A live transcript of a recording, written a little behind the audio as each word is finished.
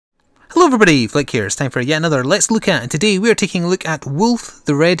Hello everybody, Flik here. It's time for yet another Let's Look At, and today we are taking a look at Woolfe,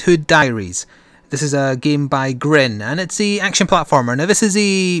 the Red Hood Diaries. This is a game by Grin, and it's a action platformer. Now this is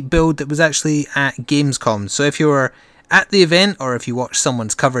a build that was actually at Gamescom, so if you were at the event, or if you watched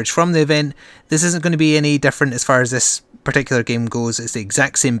someone's coverage from the event, this isn't going to be any different as far as this particular game goes. It's the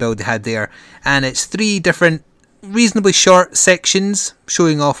exact same build they had there, and it's 3 different reasonably short sections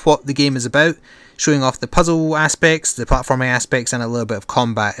showing off what the game is about, showing off the puzzle aspects, the platforming aspects, and a little bit of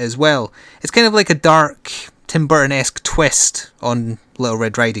combat as well. It's kind of like a dark Tim Burton-esque twist on Little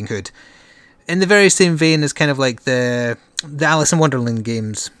Red Riding Hood. In the very same vein as kind of like the Alice in Wonderland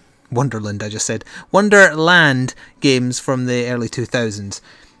games. Wonderland, I just said. Wonderland games from the early 2000s.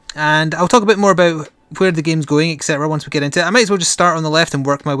 And I'll talk a bit more about where the game's going, etc. once we get into it. I might as well just start on the left and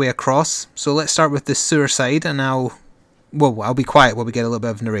work my way across. So let's start with the sewer side, and I'll be quiet while we get a little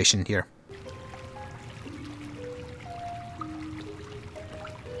bit of narration here.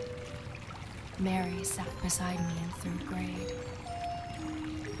 Mary sat beside me in 3rd grade.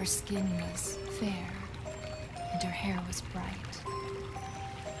 Her skin was fair, and her hair was bright.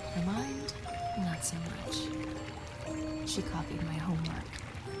 Her mind, not so much. She copied my homework.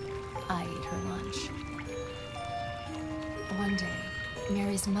 I ate her lunch. One day,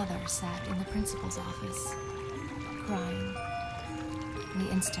 Mary's mother sat in the principal's office, crying.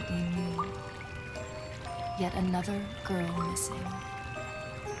 We instantly knew. Yet another girl missing.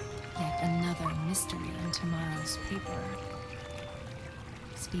 Yet another mystery in tomorrow's paper.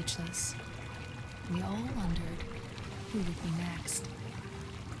 Speechless, we all wondered who would be next.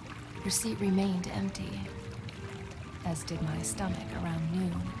 Her seat remained empty, as did my stomach around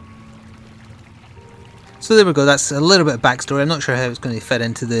noon. So there we go, that's a little bit of backstory. I'm not sure how it's going to fit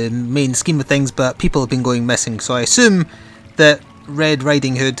into the main scheme of things, but people have been going missing, so I assume that Red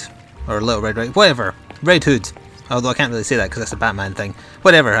Riding Hood, or Little Red Riding, whatever, Red Hood, although I can't really say that because that's a Batman thing.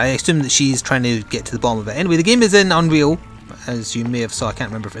 Whatever, I assume that she's trying to get to the bottom of it. Anyway, the game is in Unreal, as you may have saw. I can't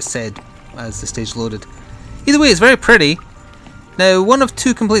remember if it said as the stage loaded. Either way, it's very pretty. Now, one of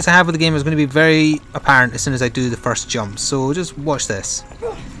 2 complaints I have with the game is going to be very apparent as soon as I do the first jump, so just watch this.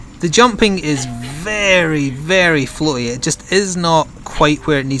 The jumping is very, very floaty. It just is not quite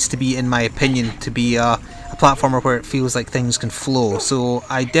where it needs to be, in my opinion, to be a platformer where it feels like things can flow. So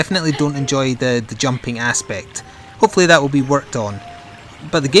I definitely don't enjoy the jumping aspect. Hopefully that will be worked on.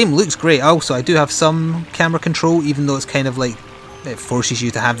 But the game looks great. Also, I do have some camera control, even though it's kind of like it forces you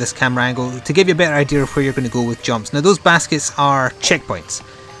to have this camera angle to give you a better idea of where you're going to go with jumps. Now, those baskets are checkpoints,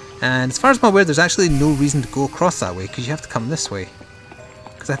 and as far as I'm aware, there's actually no reason to go across that way because you have to come this way.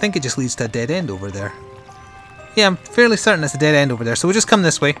 Because I think it just leads to a dead end over there. Yeah, I'm fairly certain it's a dead end over there, so we'll just come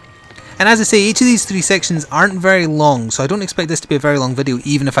this way. And as I say, each of these 3 sections aren't very long, so I don't expect this to be a very long video,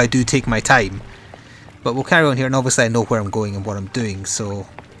 even if I do take my time. But we'll carry on here, and obviously I know where I'm going and what I'm doing, so...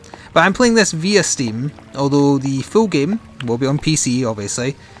 But I'm playing this via Steam, although the full game will be on PC,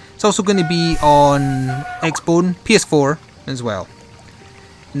 obviously. It's also going to be on Xbone, PS4 as well.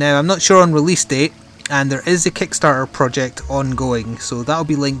 Now, I'm not sure on release date, and there is a Kickstarter project ongoing, so that'll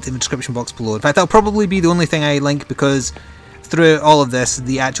be linked in the description box below. In fact, that'll probably be the only thing I link, because throughout all of this,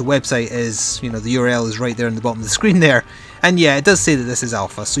 the actual website is, the URL is right there in the bottom of the screen there. And yeah, it does say that this is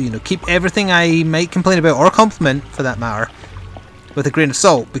alpha, so keep everything I might complain about, or compliment for that matter, with a grain of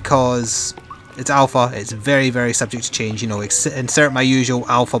salt, because it's alpha, it's very, very subject to change. Insert my usual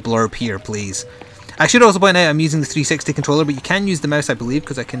alpha blurb here, please. I should also point out I'm using the 360 controller, but you can use the mouse, I believe,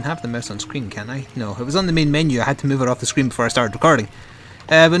 because I can have the mouse on screen, can't I? No, it was on the main menu. I had to move it off the screen before I started recording.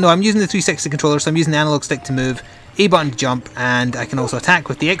 But no, I'm using the 360 controller, so I'm using the analog stick to move, A button to jump, and I can also attack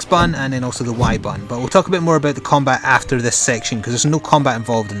with the X button and then also the Y button. But we'll talk a bit more about the combat after this section, because there's no combat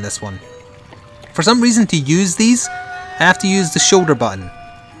involved in this one. For some reason, to use these, I have to use the shoulder button,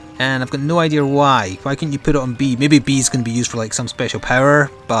 and I've got no idea why. Why can't you put it on B? Maybe B is going to be used for like some special power,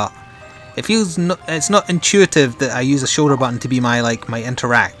 but it feels it's not intuitive that I use a shoulder button to be my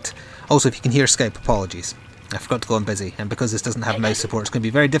interact. Also, if you can hear Skype, apologies. I forgot to go on busy, and because this doesn't have mouse support, it's going to be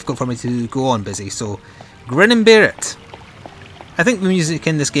very difficult for me to go on busy, so grin and bear it. I think the music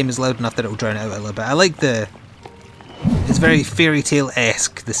in this game is loud enough that it will drown it out a little bit. I like it's very fairy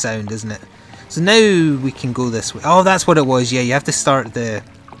tale-esque, the sound, isn't it? So now we can go this way. Oh, that's what it was. Yeah, you have to start the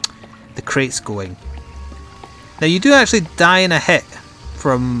crates going. Now, you do actually die in a hit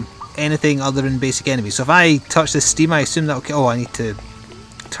from anything other than basic enemies. So if I touch this steam, I assume that... Okay, oh, I need to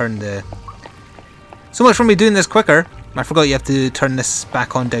turn the... So much for me doing this quicker. I forgot you have to turn this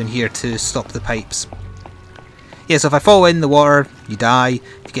back on down here to stop the pipes. Yeah, so if I fall in the water, you die.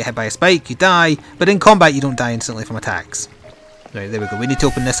 If you get hit by a spike, you die. But in combat, you don't die instantly from attacks. Right, there we go. We need to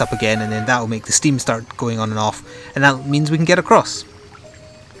open this up again, and then that will make the steam start going on and off. And that means we can get across.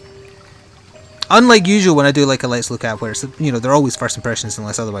 Unlike usual when I do like a Let's Look At, where it's, you know, they're always first impressions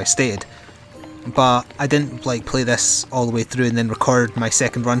unless otherwise stated. But I didn't like play this all the way through and then record my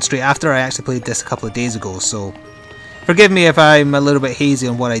second run straight after. I actually played this a couple of days ago, so forgive me if I'm a little bit hazy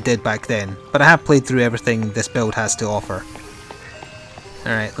on what I did back then. But I have played through everything this build has to offer.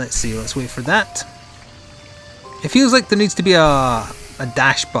 Alright, let's see, let's wait for that. It feels like there needs to be a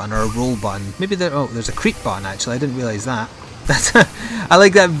dash button or a roll button. Maybe there, oh, there's a creep button actually, I didn't realise that. I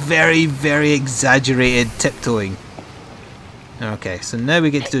like that very, very exaggerated tiptoeing. Okay, so now we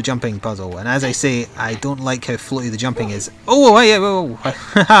get to do a jumping puzzle, and as I say, I don't like how floaty the jumping is. Oh, yeah, whoa,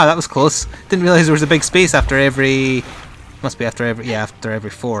 that was close. Didn't realise there was a big space after every... Must be after every... Yeah, after every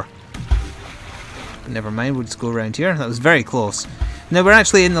 4. But never mind, we'll just go around here. That was very close. Now we're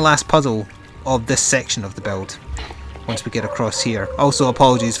actually in the last puzzle of this section of the build, once we get across here. Also,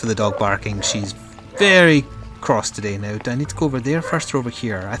 apologies for the dog barking, she's very cross today now. Do I need to go over there first or over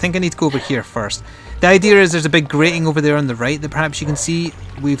here? I think I need to go over here first. The idea is there's a big grating over there on the right that perhaps you can see.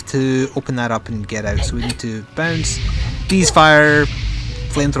 We have to open that up and get out, so we need to bounce. These fire,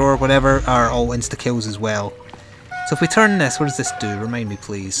 flamethrower, whatever, are all insta-kills as well. So if we turn this, what does this do? Remind me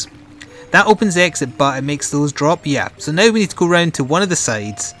please. That opens the exit, but it makes those drop? Yeah. So now we need to go round to one of the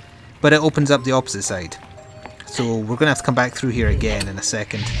sides, but it opens up the opposite side. So we're going to have to come back through here again in a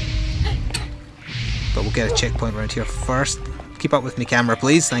second. But we'll get a checkpoint around here first. Keep up with me, camera,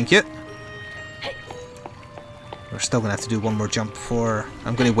 please. Thank you. We're still going to have to do one more jump before...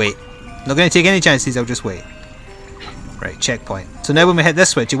 I'm going to wait. Not going to take any chances, I'll just wait. Right, checkpoint. So now when we hit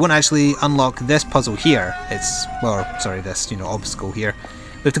this switch, it won't actually unlock this puzzle here. It's... well, sorry, this, you know, obstacle here.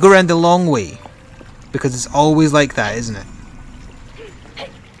 We have to go around the long way. Because it's always like that, isn't it?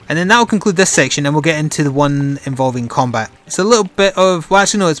 And then that'll conclude this section, and we'll get into the one involving combat. It's a little bit of... well,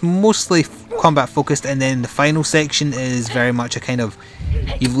 actually no, it's mostly combat focused, and then the final section is very much a kind of...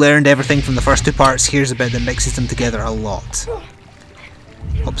 you've learned everything from the first 2 parts, here's a bit that mixes them together a lot.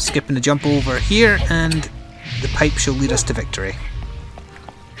 Hop, skipping the jump over here, and the pipe shall lead us to victory.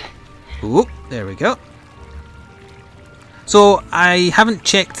 Oh, there we go. So, I haven't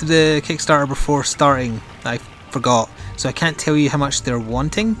checked the Kickstarter before starting, I forgot. So I can't tell you how much they're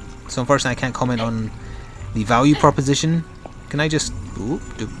wanting. So unfortunately I can't comment on the value proposition. Can I just... oop,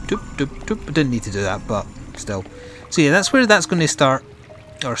 doop, doop, doop, doop. I didn't need to do that, but still. So yeah, that's where that's going to start,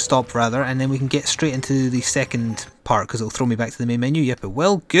 or stop rather, and then we can get straight into the second part, because it'll throw me back to the main menu. Yep, it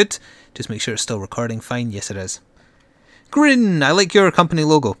will. Good. Just make sure it's still recording fine. Yes, it is. Grin! I like your company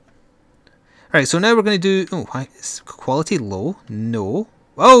logo. Alright, so now we're going to do... oh, is quality low? No.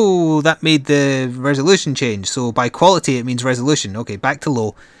 Oh, that made the resolution change. So by quality it means resolution. Okay, back to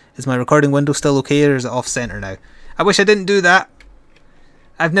low. Is my recording window still okay, or is it off center now? I wish I didn't do that.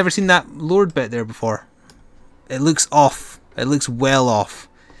 I've never seen that lowered bit there before. It looks off. It looks well off.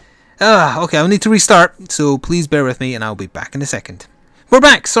 Okay, I'll need to restart, so please bear with me and I'll be back in a second. We're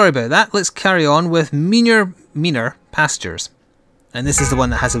back, sorry about that. Let's carry on with meaner pastures. And this is the one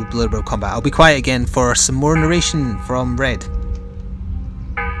that has a little bit of combat. I'll be quiet again for some more narration from Red.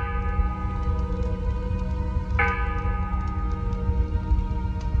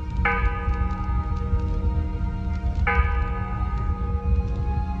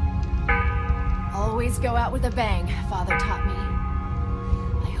 Always go out with a bang, Father taught me.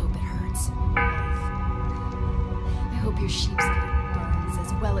 I hope it hurts, Woolfe. I hope your sheepskin burns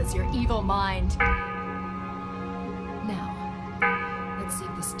as well as your evil mind. Now, let's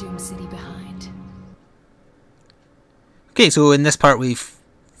leave this doomed city behind. Okay, so in this part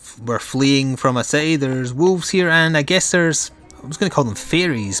we're fleeing from a city. There's wolves here, and I guess there's... I was going to call them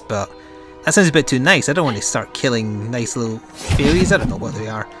fairies, but that sounds a bit too nice. I don't want to start killing nice little fairies. I don't know what they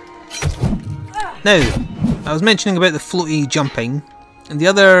are. Now, I was mentioning about the floaty jumping, and the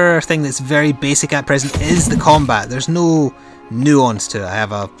other thing that's very basic at present is the combat. There's no nuance to it. I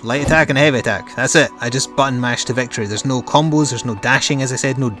have a light attack and a heavy attack. That's it. I just button mash to victory. There's no combos, there's no dashing, as I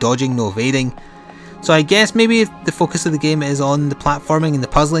said, no dodging, no evading. So I guess maybe the focus of the game is on the platforming and the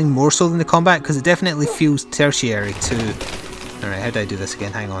puzzling more so than the combat, because it definitely feels tertiary to... Alright, how do I do this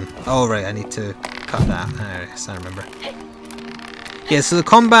again? Hang on. Oh right, I need to cut that. Alright, I remember. Yeah, so the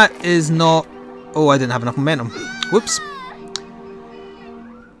combat is not... oh, I didn't have enough momentum. Whoops.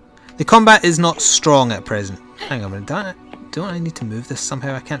 The combat is not strong at present. Hang on a minute. Don't I need to move this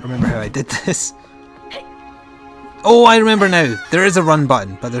somehow? I can't remember how I did this. Oh, I remember now. There is a run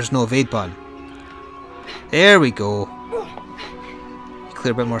button, but there's no evade button. There we go.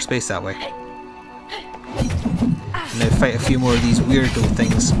 Clear a bit more space that way. Now fight a few more of these weirdo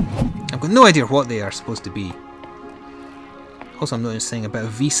things. I've got no idea what they are supposed to be. Also, I'm noticing a bit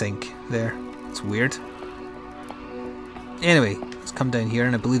of V-sync there. It's weird. Anyway, Let's come down here,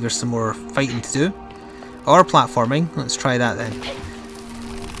 and I believe there's some more fighting to do. Or platforming. Let's try that then.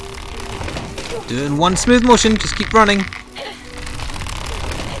 Do it in one smooth motion, just keep running.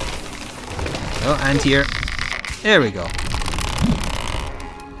 Oh, and here. There we go.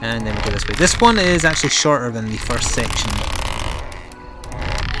 And then we go this way. This one is actually shorter than the first section.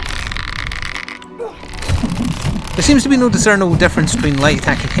 There seems to be no discernible difference between light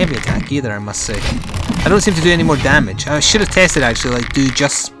attack and heavy attack either, I must say. I don't seem to do any more damage. I should have tested actually, like do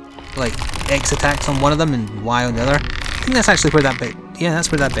just like X attacks on one of them and Y on the other. I think that's actually where that bit, yeah,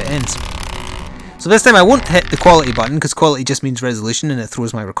 that's where that bit ends. So this time I won't hit the quality button because quality just means resolution and it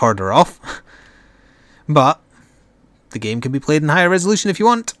throws my recorder off. But the game can be played in higher resolution if you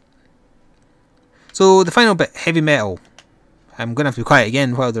want. So the final bit, heavy metal. I'm going to have to be quiet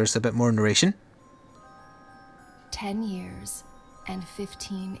again while there's a bit more narration. 10 years and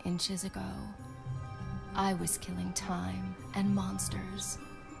 15 inches ago, I was killing time and monsters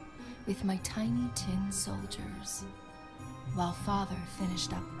with my tiny tin soldiers while Father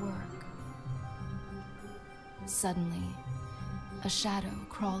finished up work. Suddenly, a shadow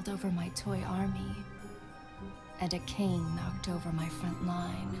crawled over my toy army and a cane knocked over my front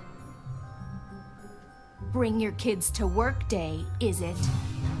line. Bring your kids to work day, is it?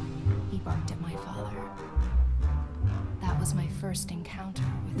 He barked at my father. That was my first encounter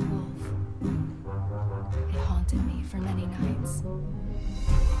with Woolfe. It haunted me for many nights.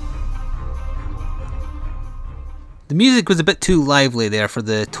 The music was a bit too lively there for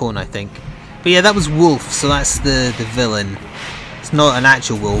the tone, I think. But yeah, that was Woolfe, so that's the villain. It's not an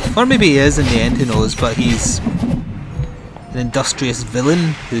actual wolf, or maybe he is in the end, who knows, but he's an industrious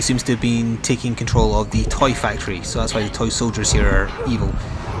villain who seems to have been taking control of the toy factory, so that's why the toy soldiers here are evil.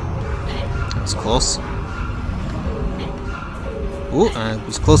 That was close. Oh, it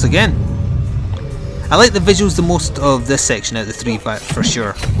was close again. I like the visuals the most of this section out of the three, for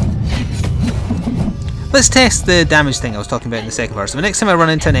sure. Let's test the damage thing I was talking about in the second verse. So the next time I run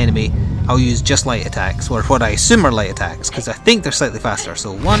into an enemy, I'll use just light attacks, or what I assume are light attacks, because I think they're slightly faster.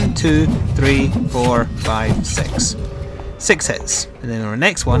 So 1, 2, 3, 4, 5, 6. 6 hits. And then on the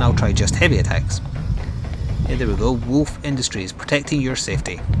next one, I'll try just heavy attacks. Yeah, there we go. Woolfe Industries, protecting your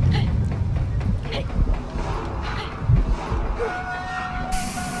safety.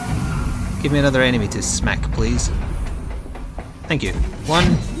 Give me another enemy to smack, please. Thank you. 1,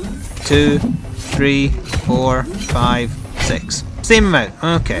 2, 3, 4, 5, 6. Same amount.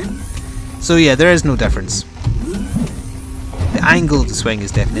 Okay. So yeah, there is no difference. The angle of the swing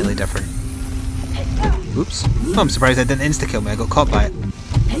is definitely different. Oops. Oh, I'm surprised I didn't insta-kill me. I got caught by it.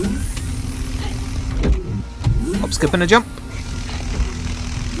 Hop, skip and a jump.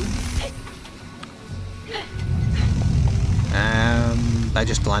 I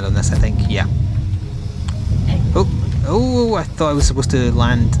just land on this, I think. Yeah. Oh, I thought I was supposed to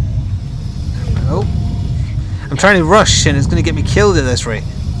land. Oh. I'm trying to rush and it's going to get me killed at this rate.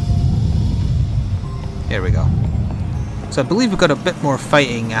 There we go. So I believe we've got a bit more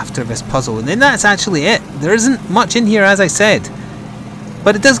fighting after this puzzle, and then that's actually it. There isn't much in here, as I said.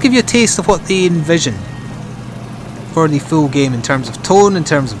 But it does give you a taste of what they envision for the full game in terms of tone, in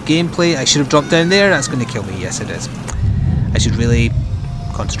terms of gameplay. I should have dropped down there. That's going to kill me. Yes, it is. I should really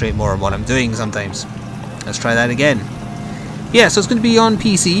concentrate more on what I'm doing sometimes. Let's try that again. Yeah, so it's going to be on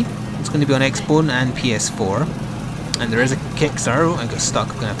PC. It's going to be on Xbone and PS4. And there is a Kickstarter. Oh, I got stuck.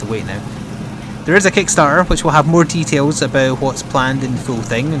 I'm going to have to wait now. There is a Kickstarter which will have more details about what's planned in the full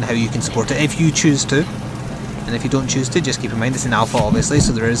thing and how you can support it if you choose to. And if you don't choose to, just keep in mind it's an alpha obviously,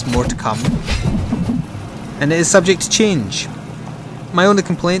 so there is more to come. And it is subject to change. My only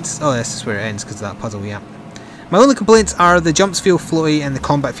complaints... Oh, this is where it ends because of that puzzle, yeah. My only complaints are the jumps feel floaty and the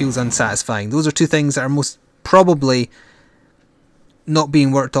combat feels unsatisfying. Those are two things that are most probably not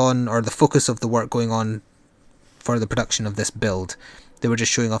being worked on, or the focus of the work going on for the production of this build. They were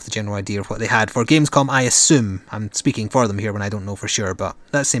just showing off the general idea of what they had for Gamescom, I assume. I'm speaking for them here when I don't know for sure, but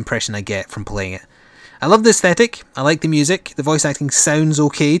that's the impression I get from playing it. I love the aesthetic, I like the music, the voice acting sounds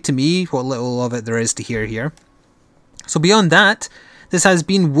okay to me, what little of it there is to hear here. So beyond that, this has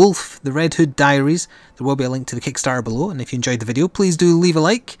been Woolfe, the Red Hood Diaries. There will be a link to the Kickstarter below, and if you enjoyed the video, please do leave a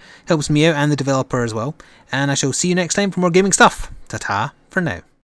like. Helps me out and the developer as well. And I shall see you next time for more gaming stuff. Ta-ta for now.